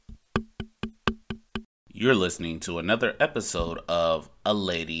You're listening to another episode of A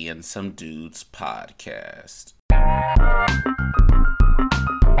Lady and Some Dudes podcast.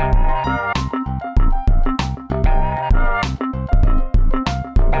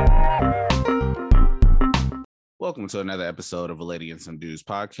 Welcome to another episode of A Lady and Some Dudes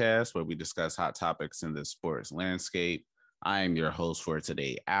podcast, where we discuss hot topics in the sports landscape. I am your host for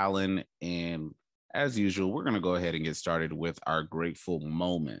today, Alan, and as usual, we're going to go ahead and get started with our grateful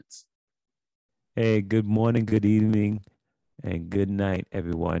moments. Hey, good morning, good evening, and good night,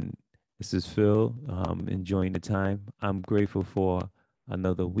 everyone. This is Phil, enjoying the time. I'm grateful for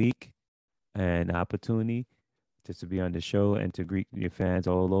another week and opportunity just to be on the show and to greet your fans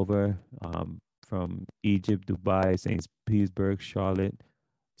all over, from Egypt, Dubai, St. Petersburg, Charlotte,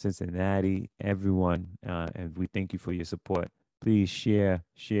 Cincinnati, everyone. And we thank you for your support. Please share,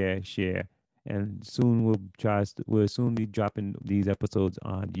 share, share. And soon we'll soon be dropping these episodes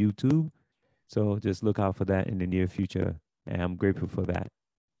on YouTube, so just look out for that in the near future. And I'm grateful for that.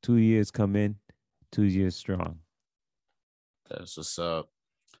 2 years come in, 2 years strong. That's what's up.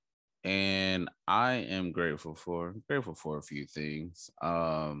 And I am grateful for a few things.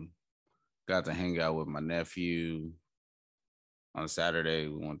 Got to hang out with my nephew on Saturday.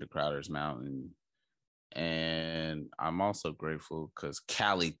 We went to Crowder's Mountain. And I'm also grateful because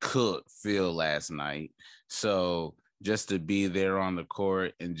Callie cooked Phil last night. So just to be there on the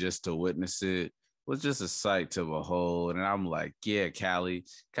court and just to witness it was just a sight to behold. And I'm like, yeah, Callie.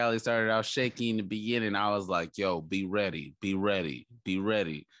 Callie started out shaky in the beginning. I was like, yo, be ready, be ready, be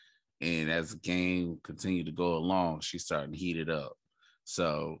ready. And as the game continued to go along, she's starting to heat it up.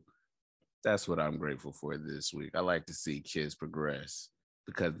 So that's what I'm grateful for this week. I like to see kids progress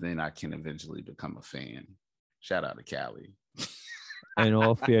because then I can eventually become a fan. Shout out to Callie. In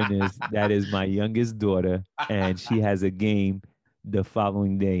all fairness, that is my youngest daughter, and she has a game the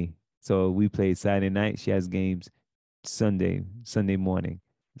following day. So we played Saturday night. She has games Sunday morning.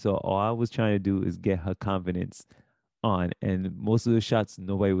 So all I was trying to do is get her confidence on, and most of the shots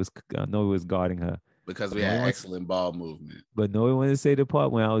nobody was guarding her. Because But we nobody had wants excellent ball movement. But no one wanted to say the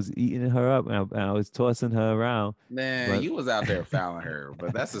part when I was eating her up, and I was tossing her around. Man, But you was out there fouling her,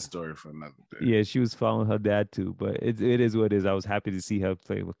 but that's a story for another day. yeah, she was following her dad too. But it is what it is. I was happy to see her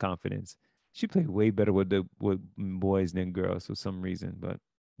play with confidence. She played way better with boys than girls for some reason, but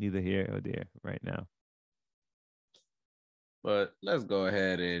neither here or there right now. But let's go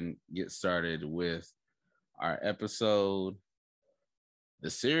ahead and get started with our episode. The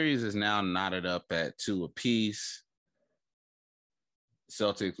series is now knotted up at 2 apiece.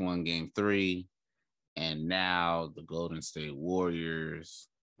 Celtics won game 3. And now the Golden State Warriors,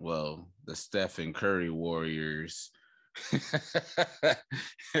 well, the Stephen Curry Warriors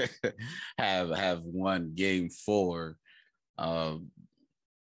have won game 4.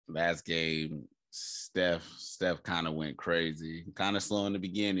 Last game, Steph kind of went crazy, kind of slow in the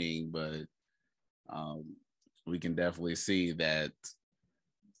beginning, but we can definitely see that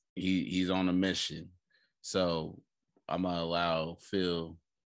he's on a mission. So I'm gonna allow Phil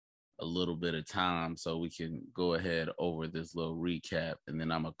a little bit of time so we can go ahead over this little recap, and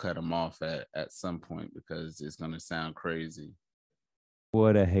then I'm gonna cut him off at some point because it's gonna sound crazy.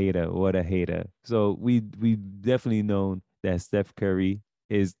 What a hater! What a hater! So we definitely known that Steph Curry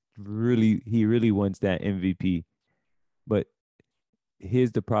is really wants that MVP. But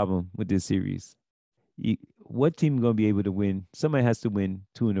here's the problem with this series: what team gonna be able to win? Somebody has to win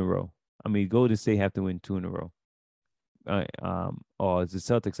 2 in a row. I mean, Golden State have to win 2 in a row, or the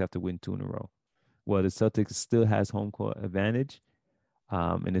Celtics have to win 2 in a row. Well, the Celtics still has home court advantage,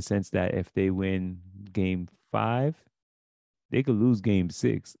 in the sense that if they win Game 5, they could lose Game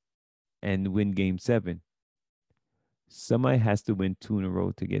 6 and win Game 7. Somebody has to win 2 in a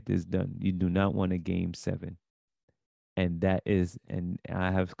row to get this done. You do not want a Game 7, and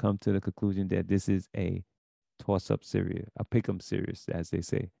I have come to the conclusion that this is a toss-up series, a pick-em series, as they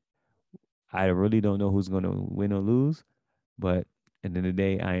say. I really don't know who's going to win or lose, but at the end of the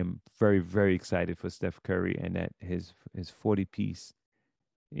day, I am very, very excited for Steph Curry and that his 40 piece.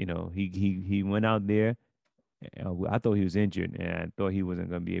 He went out there. I thought he was injured, and I thought he wasn't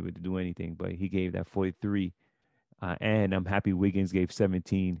going to be able to do anything, but he gave that 43. And I'm happy Wiggins gave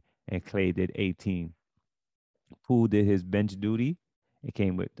 17 and Clay did 18. Poole did his bench duty. It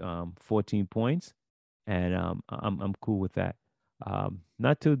came with 14 points, and I'm cool with that.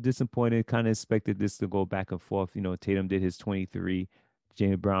 Not too disappointed. Kind of expected this to go back and forth. Tatum did his 23,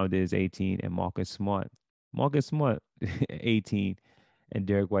 James Brown did his 18, and Marcus Smart 18, and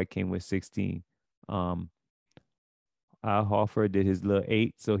Derek White came with 16. Um, Al Horford did his little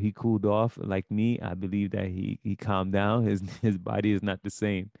 8, so he cooled off. Like me, I believe that he calmed down. His body is not the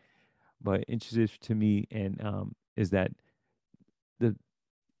same. but interested to me and is that the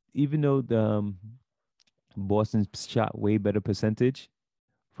even though the Boston shot way better percentage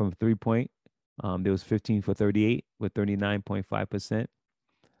from 3 point, there was 15 for 38 with 39.5%.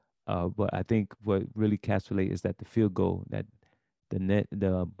 But I think what really capsulates is that the field goal that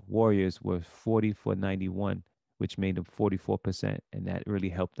the Warriors were 40 for 91, which made them 44%, and that really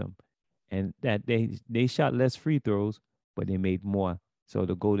helped them. And that they shot less free throws, but they made more. So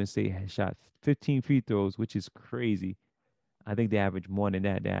the Golden State had shot 15 free throws, which is crazy. I think they averaged more than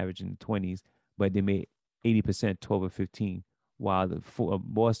that. They averaged in the 20s, but they made 80%, 12 or 15. While the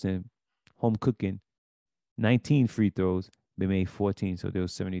Boston home cooking 19 free throws, they made 14, so they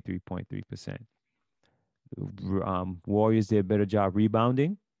was 73.3%. Warriors did a better job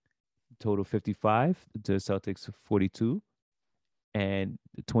rebounding, total 55 to Celtics 42, and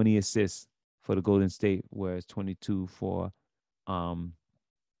 20 assists for the Golden State, whereas 22 for um,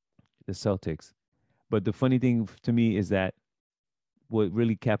 the Celtics. But the funny thing to me is that what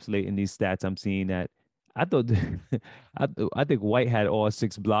really encapsulate in these stats, I'm seeing that I thought I think White had all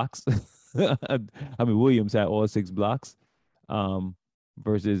 6 blocks. I mean Williams had all 6 blocks. Um,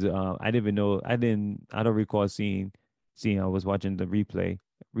 versus I didn't even know I don't recall seeing I was watching the replay,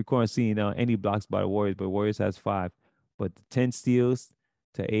 recalling seeing any blocks by the Warriors, but Warriors has 5. But the 10 steals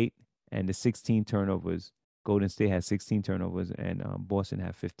to 8 and the 16 turnovers. Golden State has 16 turnovers and Boston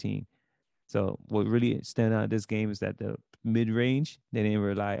had 15. So what really stand out this game is that the mid range, they didn't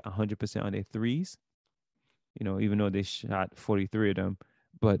rely 100% on their threes. Even though they shot 43 of them,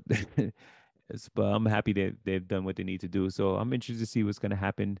 but but I'm happy that they've done what they need to do. So I'm interested to see what's going to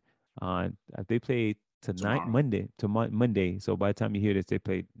happen on. They play tonight, tomorrow. Monday. So by the time you hear this, they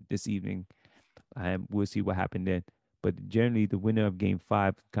play this evening. We'll see what happened then. But generally, the winner of Game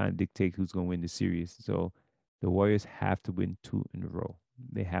 5 kind of dictates who's going to win the series. So the Warriors have to win 2 in a row.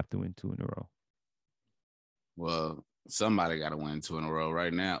 They have to win 2 in a row. Well, somebody got to win 2 in a row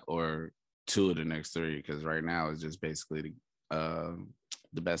right now, or 2 of the next 3, because right now it's just basically the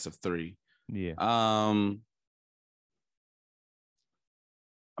best of 3. Yeah. I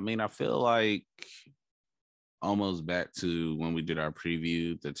mean, I feel like almost back to when we did our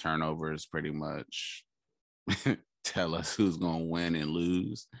preview, the turnovers pretty much tell us who's going to win and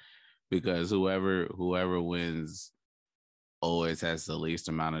lose, because whoever wins always has the least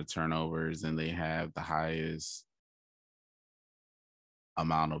amount of turnovers and they have the highest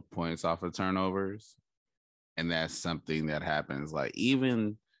amount of points off of turnovers. And that's something that happens. Like,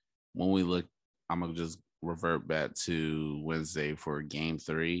 even when we look, I'm going to just revert back to Wednesday for Game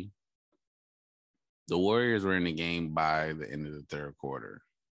 3. The Warriors were in the game by the end of the third quarter.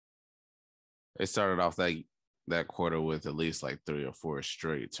 They started off that quarter with at least like 3 or 4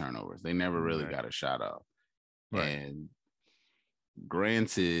 straight turnovers. They never really Right. got a shot up. Right. And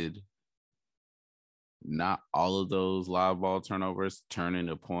granted, not all of those live ball turnovers turn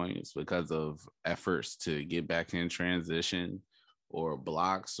into points because of efforts to get back in transition or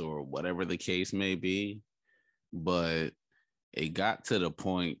blocks or whatever the case may be. But it got to the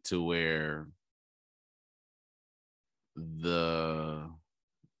point to where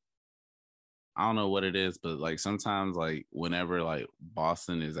I don't know what it is, but like sometimes, like whenever like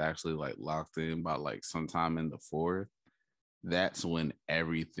Boston is actually like locked in by like sometime in the fourth, that's when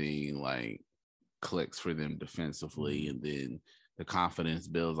everything like clicks for them defensively, and then the confidence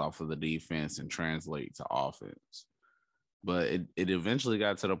builds off of the defense and translates to offense. But it eventually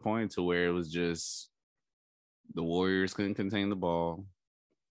got to the point to where it was just the Warriors couldn't contain the ball.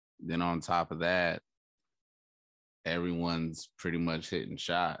 Then on top of that, everyone's pretty much hitting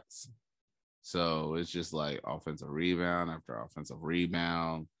shots. So it's just like offensive rebound after offensive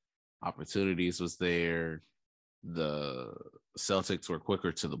rebound. Opportunities was there. The Celtics were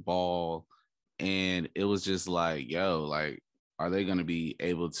quicker to the ball. And it was just like, yo, like, are they going to be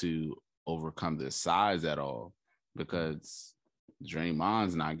able to overcome this size at all? Because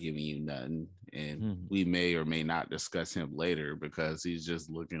Draymond's not giving you nothing. And Mm-hmm. we may or may not discuss him later because he's just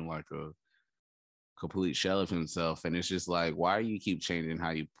looking like a complete shell of himself. And it's just like, why do you keep changing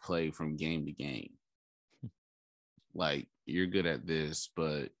how you play from game to game? Like, you're good at this,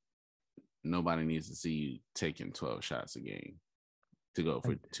 but nobody needs to see you taking 12 shots a game to go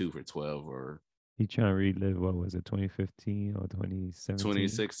for 2 for 12 or He trying to relive what was it, 2015 or 2017?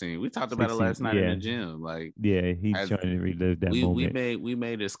 2016. We talked about it 16. last night in the Yeah. gym. Like, Yeah, he's as trying to relive that we moment.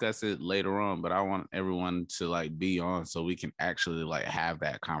 may discuss it later on, but I want everyone to like be on so we can actually like have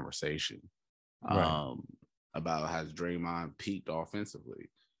that conversation Right. um about has Draymond peaked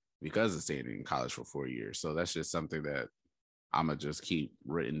offensively because of staying in college for 4 years. So that's just something that I'm gonna just keep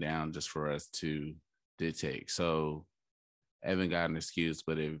written down just for us to dictate. So Evan got an excuse,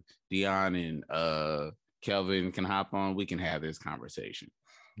 but if Dion and Kelvin can hop on, we can have this conversation.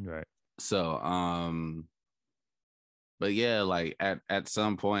 Right. So, but yeah, like at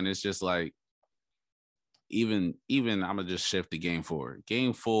some point, it's just like even I'm gonna just shift to game four.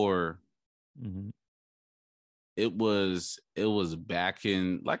 Game four, Mm-hmm. it was back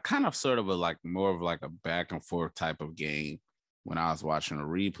in like kind of sort of a like more of like a back and forth type of game when I was watching a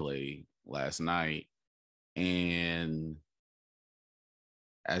replay last night. And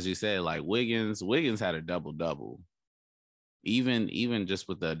as you said, like Wiggins had a double double. Even just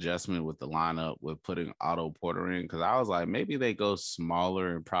with the adjustment with the lineup with putting Otto Porter in, because I was like maybe they go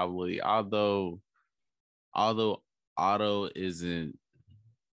smaller and probably although Otto isn't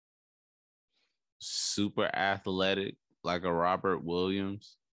super athletic like a Robert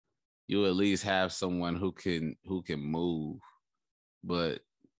Williams, you at least have someone who can move, but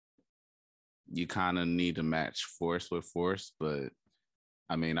you kind of need to match force with force. But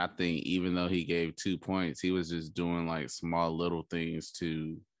I mean, I think even though he gave 2 points, he was just doing like small little things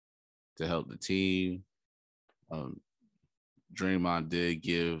to help the team. Um, Draymond did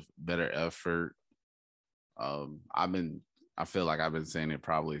give better effort. I feel like I've been saying it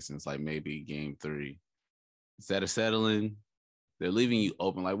probably since like maybe game three. Instead of settling, they're leaving you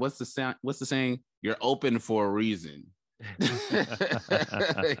open. Like what's the sound? What's the saying? You're open for a reason.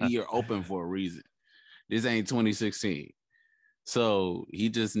 You're open for a reason. This ain't 2016. So he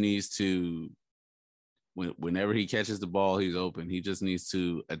just needs to whenever he catches the ball, he's open. He just needs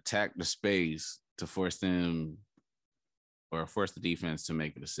to attack the space to force them or force the defense to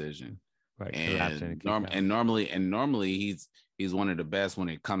make a decision. Right. Collapsing and And kick out. normally he's one of the best when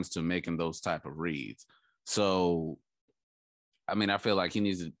it comes to making those type of reads. So I mean, I feel like he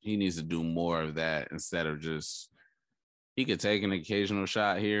needs to do more of that instead of just he could take an occasional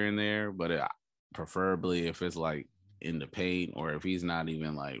shot here and there, but preferably if it's like in the paint or if he's not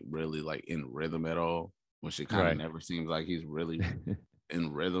even like really like in rhythm at all, which it kind of Right. never seems like he's really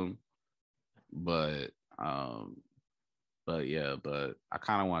in rhythm. But um, but yeah, but I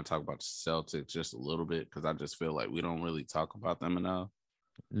kind of want to talk about the Celtics just a little bit because I just feel like we don't really talk about them enough.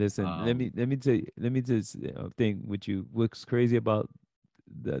 Listen, Um, let me tell you, let me just think with you. What's crazy about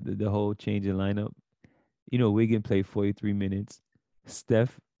the whole change in lineup? You know, Wiggin played 43 minutes,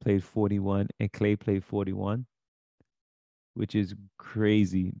 Steph played 41, and Clay played 41, which is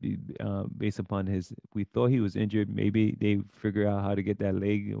crazy based upon his. We thought he was injured. Maybe they figure out how to get that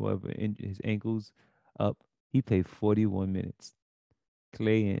leg or whatever, his ankles up. He played 41 minutes.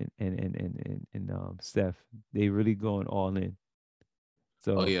 Clay and Steph, they really going all in.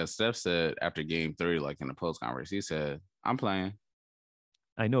 oh So yeah, Steph said after game three, like in the post conference, he said, "I'm playing."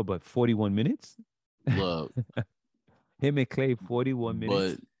 I know, but 41 minutes? Look, Him and Clay 41 but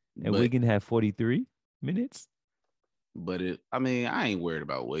minutes, and but Wiggin had 43 minutes. but it. I mean, I ain't worried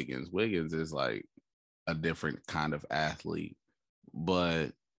about Wiggins. Wiggins is like a different kind of athlete,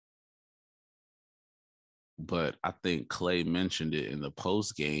 but I think Clay mentioned it in the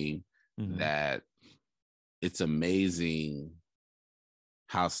post game Hmm. that it's amazing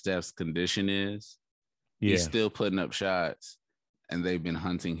how Steph's condition is. He's Yeah. still putting up shots, and they've been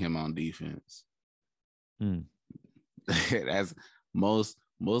hunting him on defense. Mm. That's most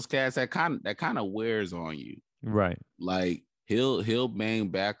cats that kind of wears on you. Right. Like he'll bang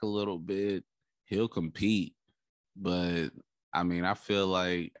back a little bit, he'll compete, but I mean, I feel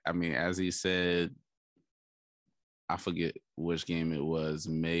like as he said, I forget which game it was.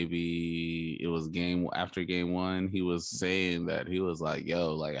 Maybe it was game after game one. He was saying that he was like,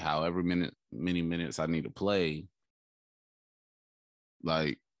 "Yo, like however many minutes I need to play,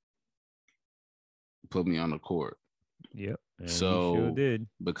 like put me on the court." Yep. And he sure So did.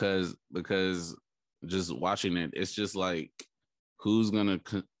 because just watching it, it's just like who's gonna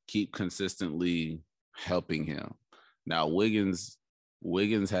keep consistently helping him. Now Wiggins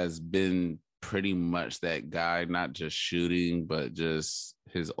has been pretty much that guy, not just shooting, but just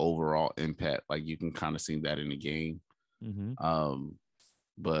his overall impact. Like you can kind of see that in the game. Hmm. Um,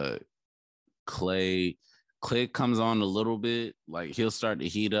 but Clay Clay comes on a little bit, like he'll start to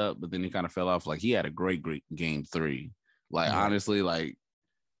heat up, but then he kind of fell off. Like he had a great game three. Like Right. honestly, like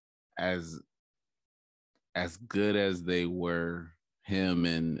as good as they were, him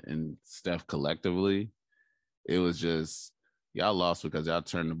and Steph collectively, it was just y'all lost because y'all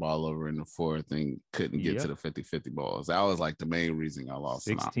turned the ball over in the fourth and couldn't get to Yep. the 50-50 balls. That was like the main reason y'all lost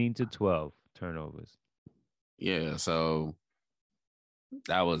tonight. 16 to 12 turnovers. Yeah, so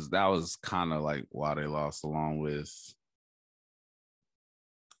that was kind of like why they lost, along with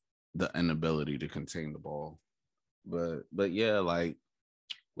the inability to contain the ball. But yeah, like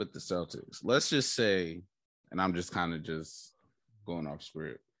with the Celtics, let's just say and I'm just kind of just going off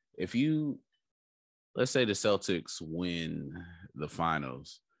script. If you let's say the Celtics win the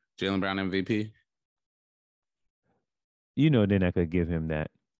finals, Jaylen Brown MVP. You know they're not gonna give him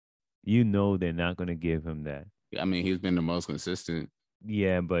that. You know they're not gonna give him that. I mean, he's been the most consistent.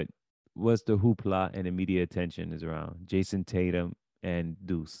 Yeah, but what's the hoopla and the media attention is around Jason Tatum and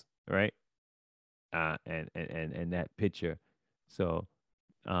Deuce, right? And that picture. So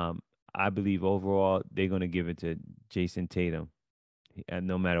um, I believe overall they're gonna give it to Jason Tatum. And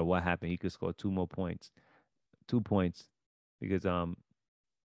no matter what happened, he could score 2 more points, 2 points, because I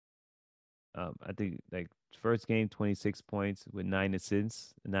think like first game 26 points with 9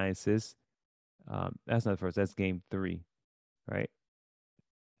 assists, 9 assists. That's not first. That's game three, right?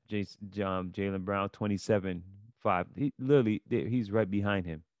 Jalen Brown 27-5. He literally he's right behind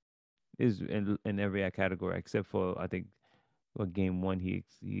him. Is in every category except for I think what game one he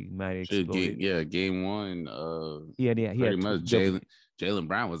might have Should exploded. game one. He Pretty had much double Jaylen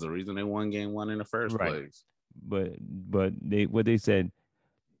Brown was the reason they won game one in the first right, place. but they what they said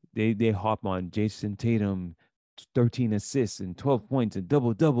they hop on Jason Tatum, 13 assists and 12 points and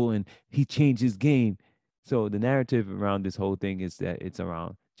double double, and he changed his game. So the narrative around this whole thing is that it's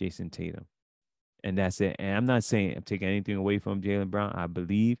around Jason Tatum, and that's it. And I'm not saying I'm taking anything away from Jalen Brown. I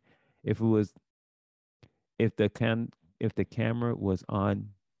believe if it was if the can if the camera was on,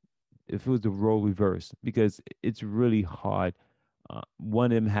 if it was the role reversed, because it's really hard.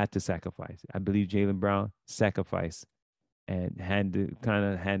 One of them had to sacrifice. I believe Jalen Brown sacrificed and hand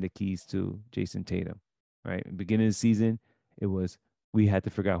the keys to Jason Tatum. Right, beginning of the season, it was we had to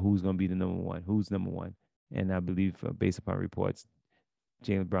figure out who's going to be the number one, who's number one, and I believe based upon reports,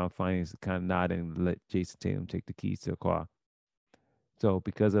 Jalen Brown finally kind of nodded and let Jason Tatum take the keys to the car. So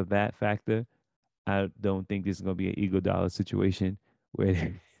because of that factor, I don't think this is going to be an ego dollar situation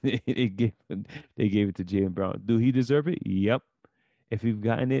where they gave it to Jalen Brown. Do he deserve it? Yep. If he's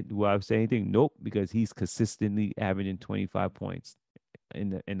gotten it, will I say anything? Nope, because he's consistently averaging 25 points in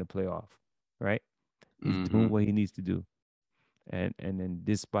the playoff, right? He's doing Mm-hmm. what he needs to do, and then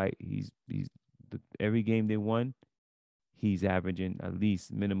despite every game they won, he's averaging at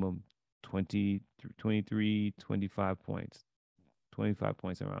least minimum 20, 23, 25 points. 25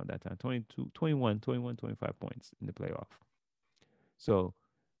 points around that time, 22, 21, 21, 25 points in the playoff. So,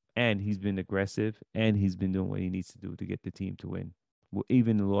 and he's been aggressive and he's been doing what he needs to do to get the team to win. Well,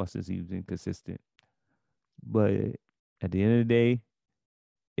 even the losses, he's been consistent. But at the end of the day,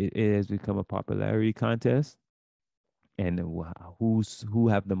 it has become a popularity contest, and who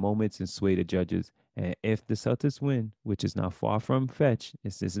have the moments and sway the judges. And if the Celtics win, which is not far from fetch,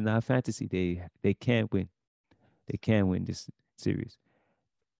 this is not fantasy. They can't win. They can win this series.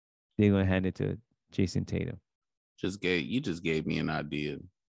 They're gonna hand it to Jason Tatum. Just gave me an idea.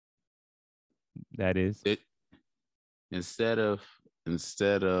 That is. It instead of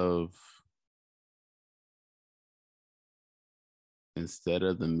instead of instead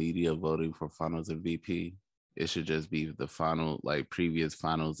of the media voting for Finals MVP, it should just be the final, like previous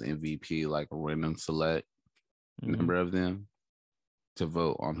Finals MVP, like a random select Mm-hmm. number of them to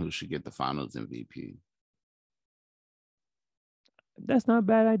vote on who should get the Finals MVP. That's not a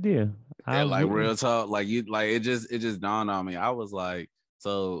bad idea. I Yeah, like wouldn't. real talk, like you, like it just dawned on me. I was like,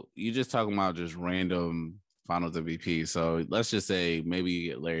 so you just talking about just random Finals MVP. So let's just say maybe you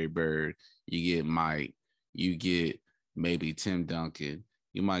get Larry Bird, you get Mike, you get maybe Tim Duncan,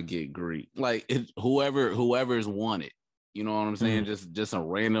 you might get Greek, like whoever's won it. You know what I'm saying? Mm, Just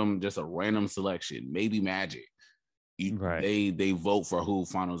a random selection. Maybe Magic. right. They vote for who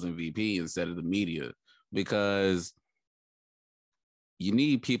Finals MVP instead of the media because you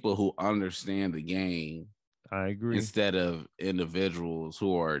need people who understand the game I agree. instead of individuals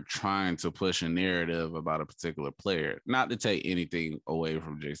who are trying to push a narrative about a particular player. Not to take anything away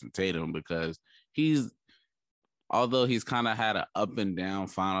from Jason Tatum because he's although he's kind of had an up and down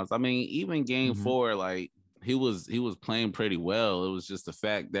finals. I mean, even game Mm-hmm. 4, like he was playing pretty well. It was just the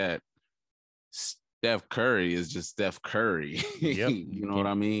fact that Steph Curry is just Steph Curry. Yep. You You know what can't.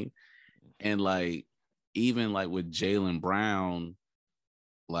 I mean? And like even like with Jaylen Brown,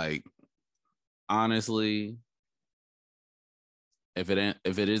 like honestly, if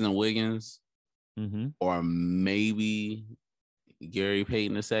it isn't Wiggins Mm-hmm. or maybe Gary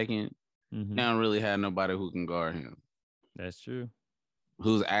Payton the second, Mm-hmm. they don't really have nobody who can guard him, That's true.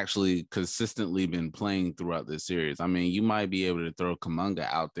 who's actually consistently been playing throughout this series. I mean, you might be able to throw Kuminga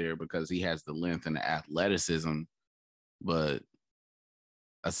out there because he has the length and the athleticism, but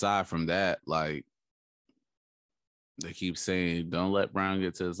aside from that, like they keep saying, don't let Brown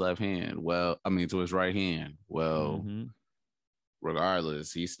get to his left hand. Well, I mean to his right hand. Well, Mm-hmm.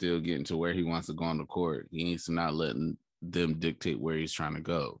 regardless, he's still getting to where he wants to go on the court. He needs to not letting them dictate where he's trying to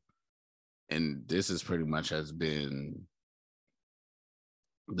go. And this is pretty much has been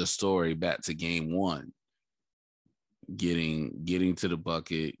the story back to game one. Getting to the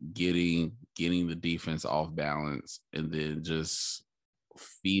bucket, getting the defense off balance, and then just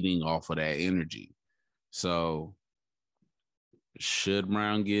feeding off of that energy. So should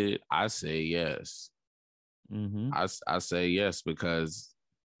Brown get it? I say yes. Mm-hmm. I say yes because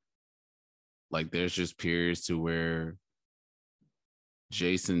like there's just periods to where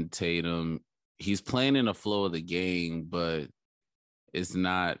Jason Tatum he's playing in the flow of the game, but it's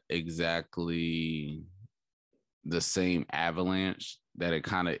not exactly the same avalanche that it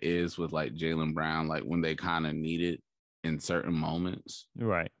kind of is with like Jaylen Brown, like when they kind of need it in certain moments.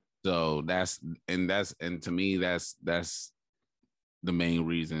 Right. So that's to me that's the main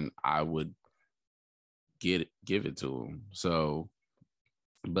reason I would give it to him. So,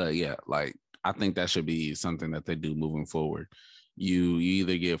 but yeah, like I think that should be something that they do moving forward. You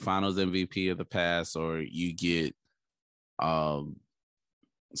either get Finals MVP of the past or you get um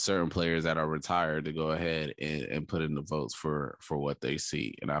certain players that are retired to go ahead and put in the votes for what they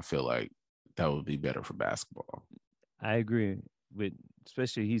see. And I feel like that would be better for basketball. I agree with,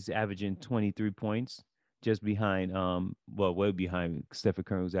 especially he's averaging 23 points, just behind well, way behind Stephen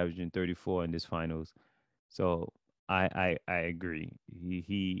Curry, who's averaging 34 in this finals. So I agree.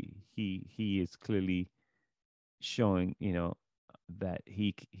 He is clearly showing, that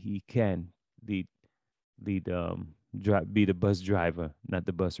he can lead be the bus driver, not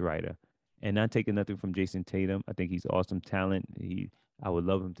the bus rider. And not taking nothing from Jason Tatum. I think he's awesome talent. I would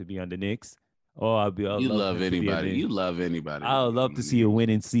love him to be on the Knicks. Oh, I'd You love love him to be on anybody. the You love anybody I to would be love on to the see a Knicks.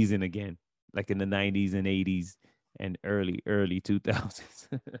 winning season again, like in the 90s and 80s and early 2000s.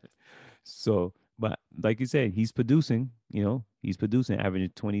 So, but like you said, he's producing, averaging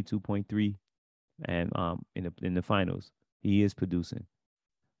 22.3 and in the finals. He is producing,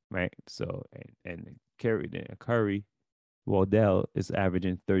 right? So and Curry Wardell is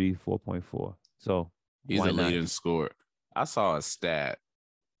averaging 34.4. So He's a why not? leading scorer. I saw a stat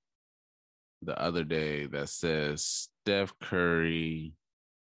the other day that says Steph Curry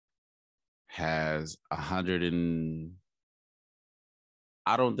has 100 and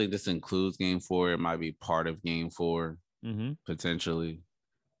I don't think this includes game four. It might be part of game four Mm-hmm. potentially.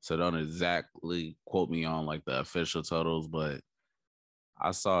 So don't exactly quote me on like the official totals, but I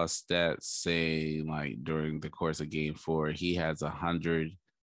saw a stat saying like during the course of game four, he has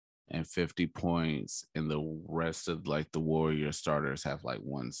 150 points, and the rest of like the Warrior starters have like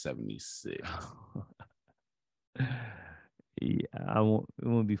 176. Yeah, it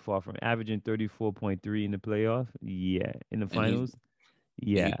won't be far from averaging 34.3 in the playoff. Yeah, in the And finals.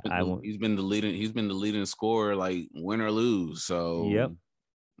 Yeah, I won't. he's been the leading scorer like win or lose. Yep,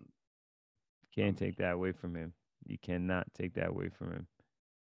 So can't um, take that away from him. You cannot take that away from him.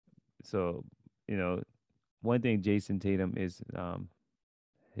 So, you know, one thing Jason Tatum is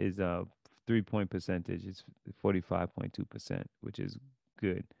his 3-point percentage is 45.2%, which is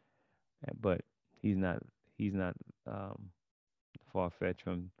good. But he's not he's not um far fetched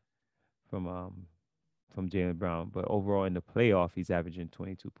from um from Jalen Brown. But overall in the playoff, he's averaging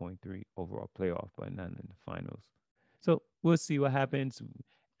 22.3 overall playoff, but not in the finals. So we'll see what happens.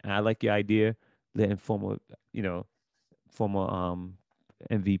 And I like your idea, letting you know, former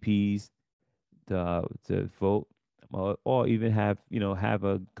MVPs to vote, or even have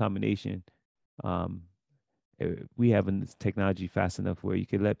a combination. Um, we have this technology fast enough where you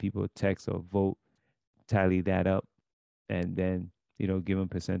can let people text or vote, tally that up, and then give them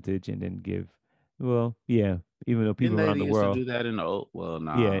percentage, and then give. Well, yeah, even though didn't people they around the used to world, do that in the old? Well, yeah,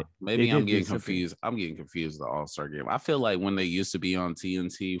 nah. they Maybe I'm did do getting something. confused. I'm getting confused with the All Star game. I feel like when they used to be on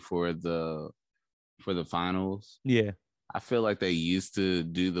TNT for the finals, Yeah, I feel like they used to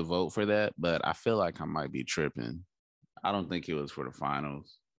do the vote for that, but I feel like I might be tripping. I don't think it was for the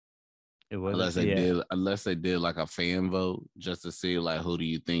finals. it wasn't. Yeah, Unless they did like a fan vote just to see like who do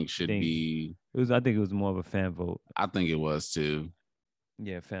you think I should think be. I think it was more of a fan vote. I think it was too.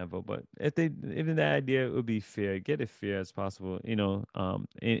 Yeah, fan vote. But even that idea would be fair, get it fair as possible.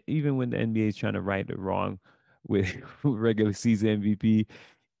 Even when the NBA is trying to right the wrong with regular season MVP,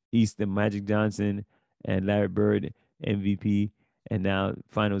 Easton Magic Johnson and Larry Bird MVP, and now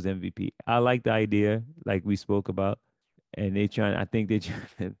Finals MVP. I like the idea, like we spoke about, and I think they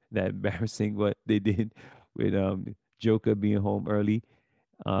trying that embarrassing what they did with Joker being home early.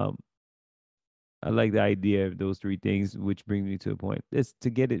 Um, I like the idea of those three things, which brings me to a point. This to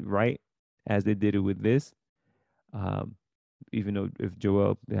get it right, as they did it with this. Um, Even though if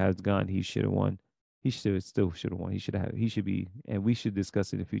Joel has gone, he should have won. He should still should have won. He should have. He should be, and we should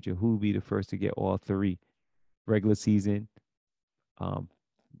discuss in the future who will be the first to get all three: regular season, um,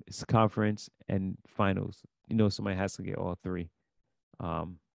 conference, and finals. Somebody has to get all three.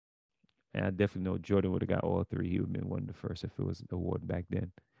 Um, and I definitely know Jordan would have got all three. He would have been one of the first if it was the award back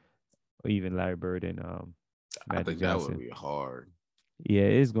then, or even Larry Bird and I Magic think that would Johnson. be hard. Yeah,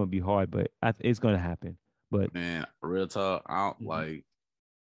 it's gonna be hard, but it's gonna happen. But Man, real talk, I don't mhm. like.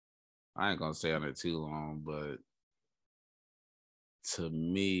 I ain't gonna stay on it too long, but to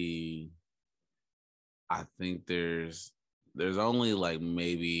me, I think there's only like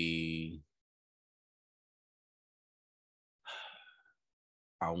maybe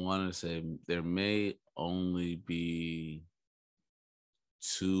I want to say there may only be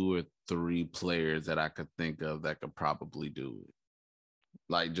two or three players that I could think of that could probably do it.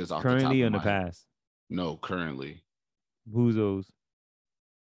 Like just off the top Currently of on the my head. past, No, currently. who's those?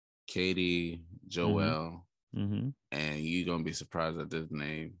 Katie, Mm-hmm. Joel, Mm-hmm. and you gonna be surprised at this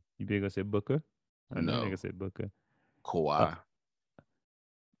name. You big gonna say Booker? I know you gonna No, say Booker. Uh, Kawhi.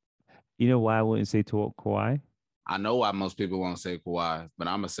 you know why I wouldn't say to Kawhi? I know why most people won't say Kawhi, but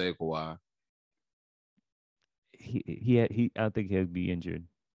I'm gonna say Kawhi. He I don't think he'll be injured.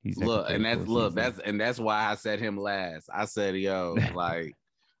 He's not gonna Look, play and the that's full look, season. that's why I said him last. I said, yo, like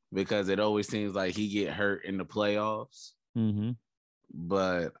because it always seems like he get hurt in the playoffs, Mm-hmm.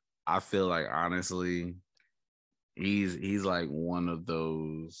 but I feel like honestly, he's like one of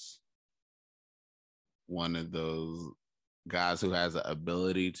those guys who has the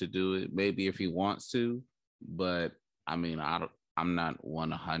ability to do it. Maybe if he wants to, but I mean, I'm not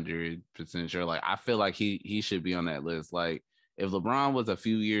 100% sure. Like I feel like he should be on that list. Like if LeBron was a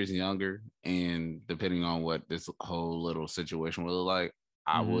few years younger, and depending on what this whole little situation would look like,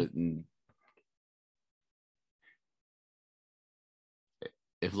 I Mm-hmm. wouldn't.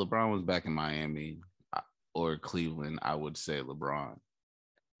 If LeBron was back in Miami or Cleveland, I would say LeBron.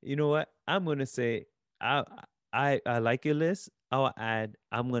 You know what? I'm gonna say I I like your list. I'm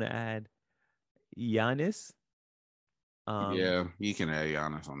gonna add Giannis. Um Yeah, you can add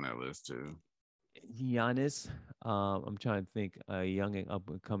Giannis on that list too. Giannis. I'm trying to think young and up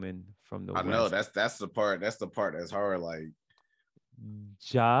and coming from the I know West. that's the part. That's the part that's hard. Like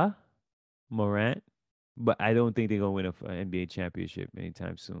Ja Morant. But I don't think they're gonna win an NBA championship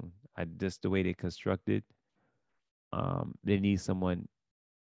anytime soon. I just the way they constructed, they need someone.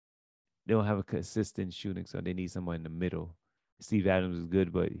 They don't have a consistent shooting, so they need someone in the middle. Steve Adams is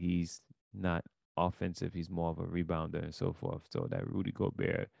good, but he's not offensive. He's more of a rebounder and so forth. So that Rudy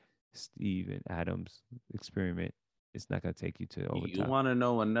Gobert, Steve and Adams experiment, it's not gonna take you to you overtime. want to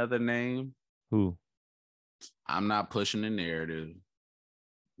know another name? Who? I'm not pushing the narrative,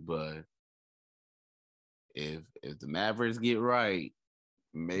 but if the Mavericks get right,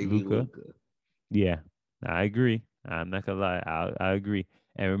 maybe Luca. Luca. Yeah, I agree. I'm not gonna lie. I agree.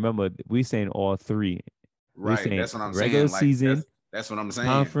 And remember, we saying all three. We're Right. saying That's what I'm regular saying. Like season, that's what I'm saying.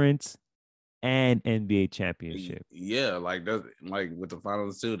 conference, and NBA championship. Yeah, like that's like with the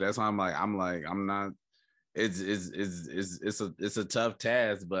finals too. That's why I'm not. It's a tough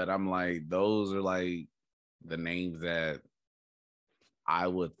task, but I'm like those are like the names that I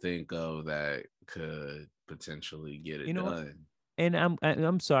would think of that could potentially get You it know what? done. And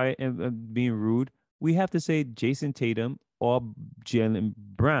I'm sorry, I'm being rude. We have to say Jason Tatum or Jalen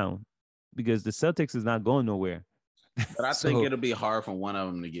Brown because the Celtics is not going nowhere. But I think So it'll be hard for one of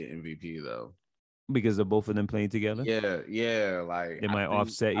them to get MVP though. because of both of them playing together, Yeah, yeah. Like they might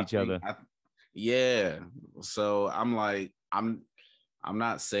offset I each think, other. yeah. So I'm like, I'm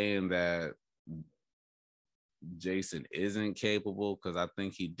not saying that Jason isn't capable because I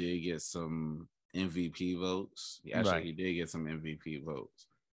think he did get some MVP votes. Actually, Right. he did get some MVP votes,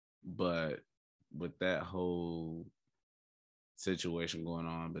 but with that whole situation going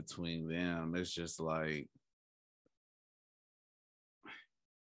on between them, it's just like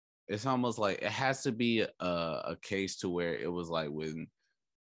it's almost like it has to be a case to where it was like when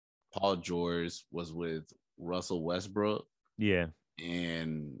Paul George was with Russell Westbrook Yeah.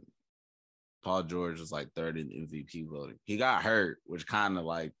 and Paul George was like third in MVP voting. He got hurt, which kind of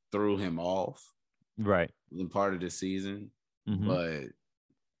like threw him off Right. in part of the season, Mm-hmm. but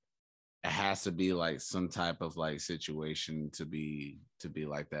it has to be like some type of like situation to be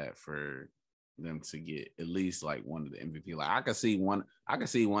like that for them to get at least like one of the MVP. Like I could see one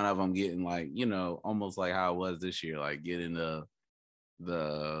of them getting like, almost like how it was this year, like getting the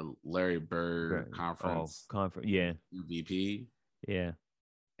Larry Bird Oh, conference conference. Yeah. MVP. Yeah.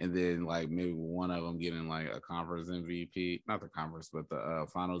 And then like maybe one of them getting like a conference MVP, not the conference, but the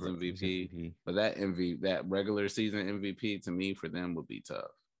finals Who's MVP. MVP? But that regular season MVP to me for them would be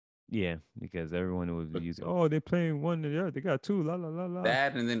tough. Yeah, because everyone was But using, oh, they're playing one, yeah, they got two, la la la la.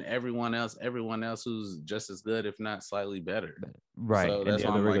 that, and then everyone else who's just as good, if not slightly better. Right, So and that's the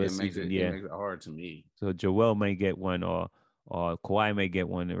why other I'm like, regular season, it yeah. makes it hard to me. So Joel may get one, or Kawhi may get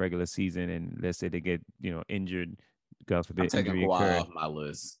one in the regular season, and let's say they get injured, God I'm forbid, taking injury Kawhi occurred. off my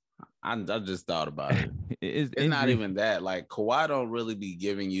list. I just thought about it. It's It's not injury. even that. Like Kawhi don't really be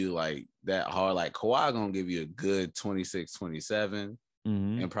giving you like that hard. Like Kawhi gonna give you a good 26, 27,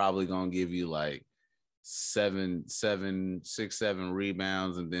 Mm-hmm. and probably gonna give you like 7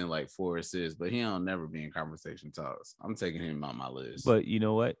 rebounds and then like 4 assists. But he don't never be in conversation talks. I'm taking him on my list. But you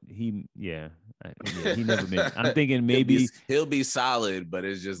know what? Yeah, he never been. I'm thinking he'll be maybe he'll be solid, but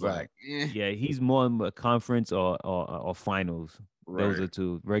it's just right. like Yeah, he's more in a conference or finals. Those right. are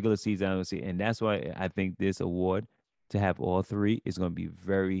two regular season, I would say, and that's why I think this award to have all three is going to be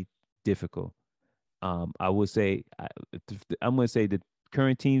very difficult. I would say I'm going to say the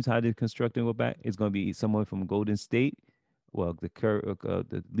current teams how they're constructing go back is going to be someone from Golden State. Well,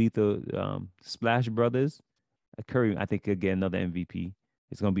 the lethal Splash Brothers. Curry, I think could get another MVP.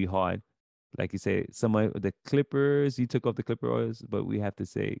 It's going to be hard. Like you say, someone the Clippers. You took off the Clippers, but we have to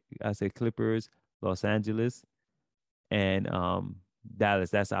say I say Clippers, Los Angeles, and Dallas.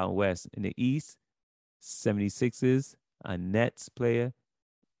 That's out west. In the East, 76ers, a Nets player,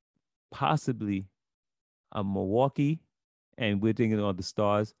 possibly a Milwaukee, and we're thinking of the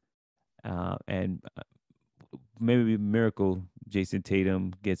stars. And maybe miracle Jason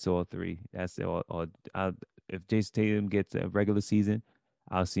Tatum gets all three. That's all. Or if Jason Tatum gets a regular season,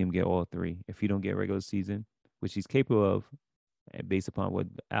 I'll see him get all three. If he don't get regular season, which he's capable of, and based upon what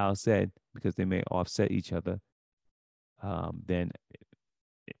Al said, because they may offset each other, then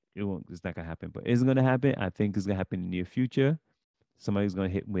it won't. It's not gonna happen. But it's gonna happen. I think it's gonna happen in the near future. Somebody's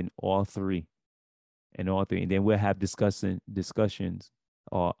gonna win all three, and then we'll have discussions,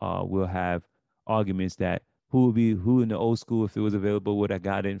 or we'll have arguments that who in the old school, if it was available, would have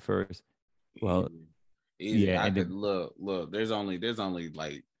got in first. Well, Easy. Easy. yeah, I and could then look. There's only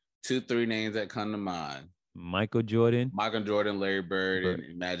like 2, 3 names that come to mind. Michael Jordan, Michael Jordan, Larry Bird, but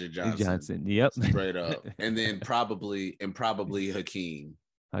and Magic and Johnson. Johnson. Yep. Straight up. And then probably Hakeem.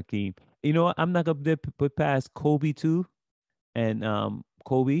 Hakeem. You know what? I'm not gonna put past Kobe too, and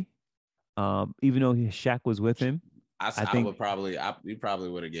Kobe. Even though Shaq was with him, I I think would probably you probably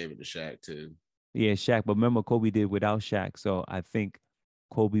would have gave it to Shaq too. yeah, Shaq. But remember, Kobe did without Shaq, so I think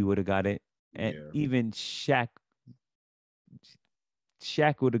Kobe would have got it, and Yeah. even Shaq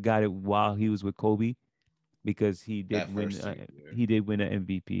would have got it while he was with Kobe because he That did win. first year. He did win an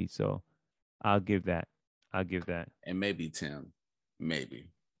MVP, so I'll give that. I'll give that. And maybe Tim. Maybe.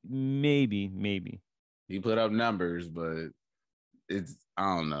 Maybe. He put up numbers, but it's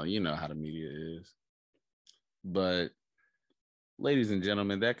I don't know. You know how the media is. But ladies and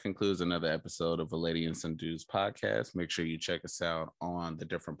gentlemen, that concludes another episode of A Lady and Some Dudes podcast. Make sure you check us out on the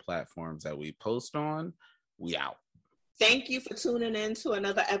different platforms that we post on. We out. Thank you for tuning in to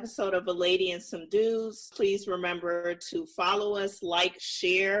another episode of A Lady and Some Dudes. Please remember to follow us, like,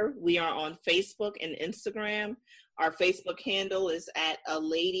 share. We are on Facebook and Instagram. Our Facebook handle is at A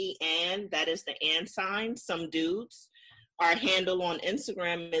Lady and, that is the and sign, Some Dudes. Our handle on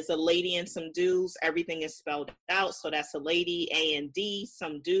Instagram is A Lady and Some Dudes. Everything is spelled out. So that's A Lady, A and D,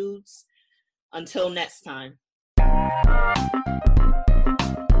 Some Dudes. Until next time.